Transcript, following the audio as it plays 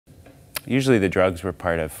Usually the drugs were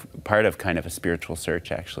part of kind of a spiritual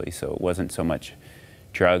search, actually. So it wasn't so much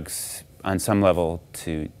drugs on some level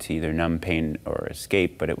to either numb pain or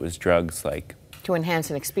escape, but it was drugs like to enhance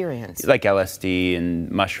an experience, like LSD and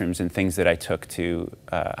mushrooms and things that I took to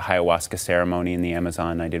ayahuasca ceremony in the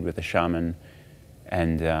Amazon I did with a shaman.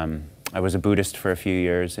 And I was a Buddhist for a few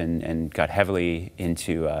years and got heavily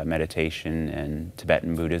into meditation and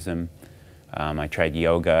Tibetan Buddhism. I tried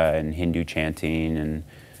yoga and Hindu chanting and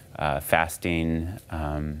fasting.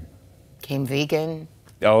 Became vegan.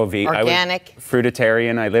 Oh, organic. I was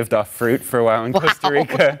fruitarian. I lived off fruit for a while in Costa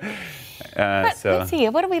Rica. Let's see,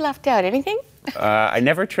 what have we left out? Anything? I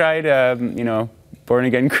never tried, you know,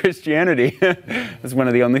 born-again Christianity. It was one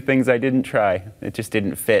of the only things I didn't try. It just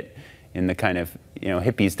didn't fit in the kind of, you know,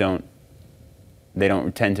 hippies don't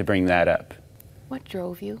tend to bring that up. What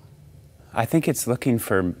drove you? I think it's looking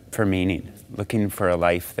for meaning, looking for a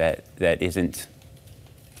life that isn't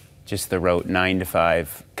just the rote 9 to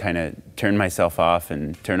 5, kind of turn myself off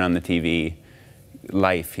and turn on the TV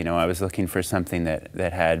life. You know, I was looking for something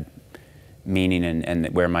that had meaning and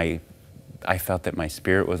where I felt that my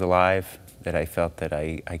spirit was alive, that I felt that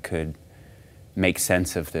I could make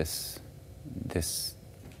sense of this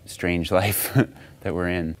strange life that we're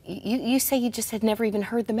in. You say you just had never even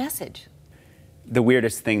heard the message. The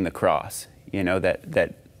weirdest thing, the cross, you know,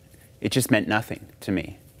 that it just meant nothing to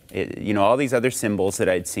me. You know, all these other symbols that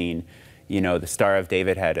I'd seen, you know, the Star of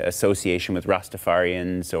David had association with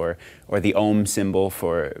Rastafarians, or the Om symbol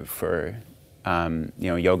for you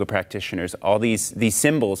know, yoga practitioners. All these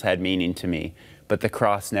symbols had meaning to me, but the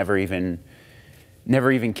cross never even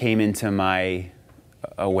came into my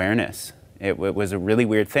awareness. It was a really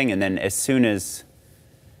weird thing, and then as soon as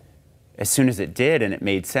it did and it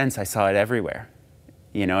made sense, I saw it everywhere.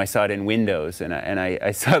 You know, I saw it in windows, and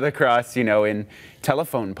I saw the cross, you know, in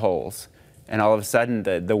telephone poles, and all of a sudden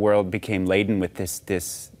the world became laden with this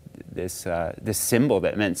symbol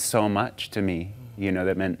that meant so much to me. You know,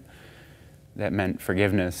 that meant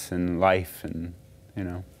forgiveness and life, and you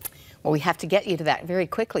know. Well, we have to get you to that very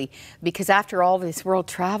quickly, because after all this world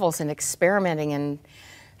travels and experimenting and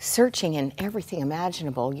searching in everything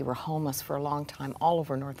imaginable, you were homeless for a long time all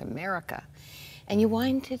over North America. And you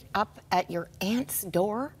winded up at your aunt's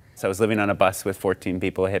door? So I was living on a bus with 14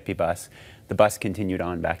 people, a hippie bus. The bus continued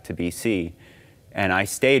on back to BC. And I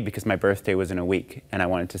stayed because my birthday was in a week, and I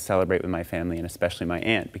wanted to celebrate with my family, and especially my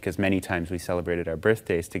aunt, because many times we celebrated our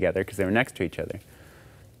birthdays together because they were next to each other.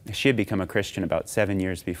 She had become a Christian about 7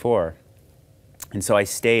 years before. And so I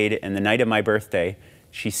stayed, and the night of my birthday,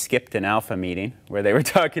 she skipped an Alpha meeting where they were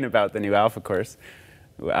talking about the new Alpha course.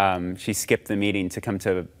 She skipped the meeting to come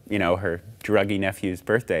to, you know, her druggy nephew's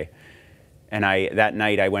birthday. And that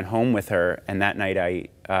night I went home with her, and that night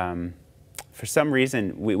for some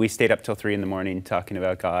reason, we stayed up till 3 in the morning talking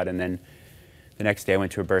about God, and then the next day I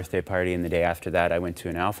went to a birthday party, and the day after that I went to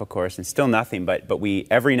an Alpha course, and still nothing, but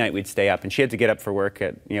every night we'd stay up, and she had to get up for work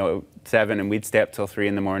at, you know, 7, and we'd stay up till 3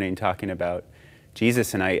 in the morning talking about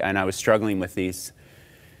Jesus, and I was struggling with the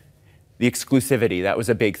exclusivity. That was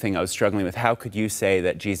a big thing I was struggling with. How could you say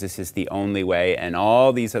that Jesus is the only way and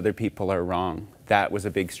all these other people are wrong? That was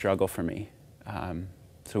a big struggle for me.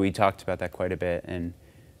 So we talked about that quite a bit, and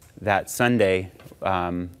that Sunday,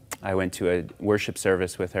 I went to a worship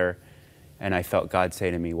service with her, and I felt God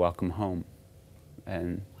say to me, "Welcome home."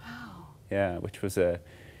 And wow. Yeah, which was a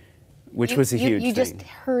huge thing. You just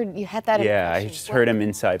heard, you had that impression. Yeah, I just heard him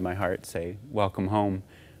inside my heart say, "Welcome home,"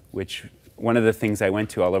 which one of the things I went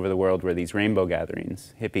to all over the world were these rainbow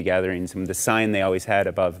gatherings, hippie gatherings, and the sign they always had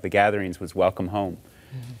above the gatherings was "Welcome home."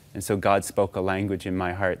 Mm-hmm. And so God spoke a language in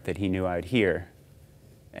my heart that he knew I'd hear.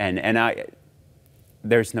 And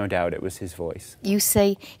there's no doubt it was his voice. You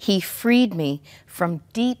say, he freed me from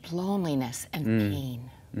deep loneliness and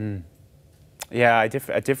pain. Yeah,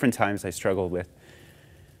 at different times I struggled with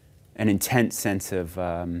an intense sense of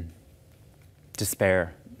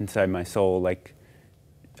despair inside my soul, like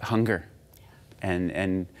hunger.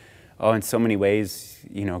 And oh, in so many ways,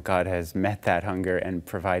 you know, God has met that hunger and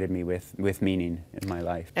provided me with meaning in my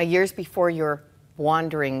life. Now, years before your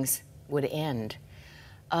wanderings would end,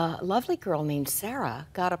 a lovely girl named Sarah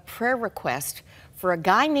got a prayer request for a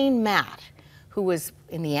guy named Matt, who was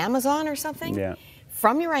in the Amazon or something, yeah,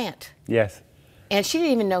 from your aunt. Yes. And she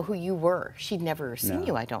didn't even know who you were. She'd never seen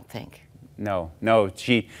you, I don't think. No.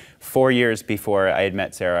 4 years before I had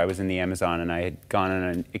met Sarah, I was in the Amazon, and I had gone on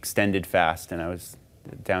an extended fast, and I was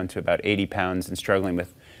down to about 80 pounds and struggling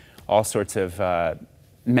with all sorts of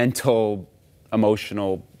mental,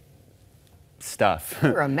 emotional stuff.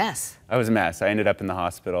 You were a mess. I was a mess. I ended up in the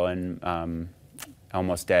hospital and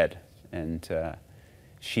almost dead. And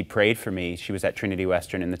she prayed for me. She was at Trinity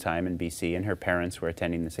Western in the time in BC, and her parents were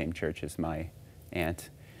attending the same church as my aunt.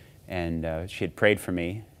 And she had prayed for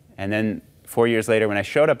me. And then 4 years later, when I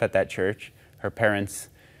showed up at that church, her parents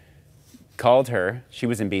called her. She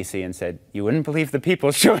was in BC and said, "You wouldn't believe the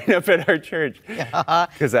people showing up at our church."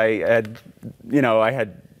 Because I had, you know,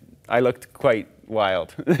 I looked quite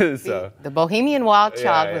wild. So the Bohemian wild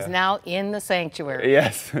child yeah. was now in the sanctuary.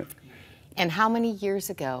 Yes. And how many years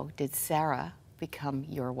ago did Sarah become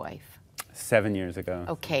your wife? 7 years ago.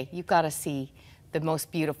 Okay, you've got to see the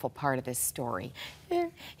most beautiful part of this story.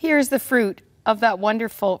 Here's the fruit of that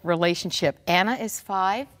wonderful relationship. Anna is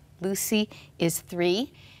 5, Lucy is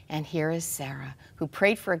 3, and here is Sarah, who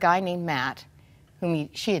prayed for a guy named Matt, whom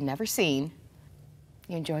she had never seen.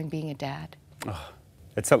 You enjoying being a dad? Oh,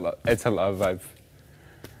 it's a love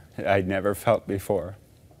I'd never felt before.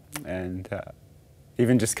 And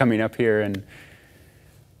even just coming up here and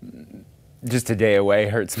just a day away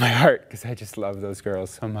hurts my heart, because I just love those girls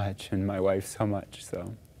so much and my wife so much.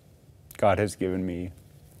 So God has given me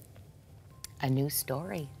a new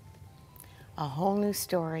story, a whole new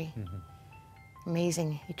story.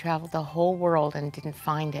 Amazing. You traveled the whole world and didn't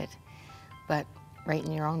find it, but right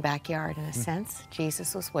in your own backyard, in a sense,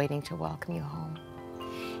 Jesus was waiting to welcome you home.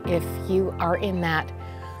 If you are in that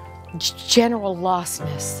general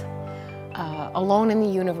lostness, alone in the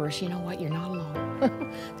universe, you know what? You're not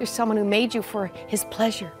alone. There's someone who made you for his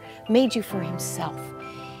pleasure, made you for himself.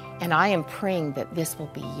 And I am praying that this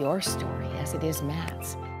will be your story, as it is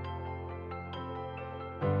Matt's.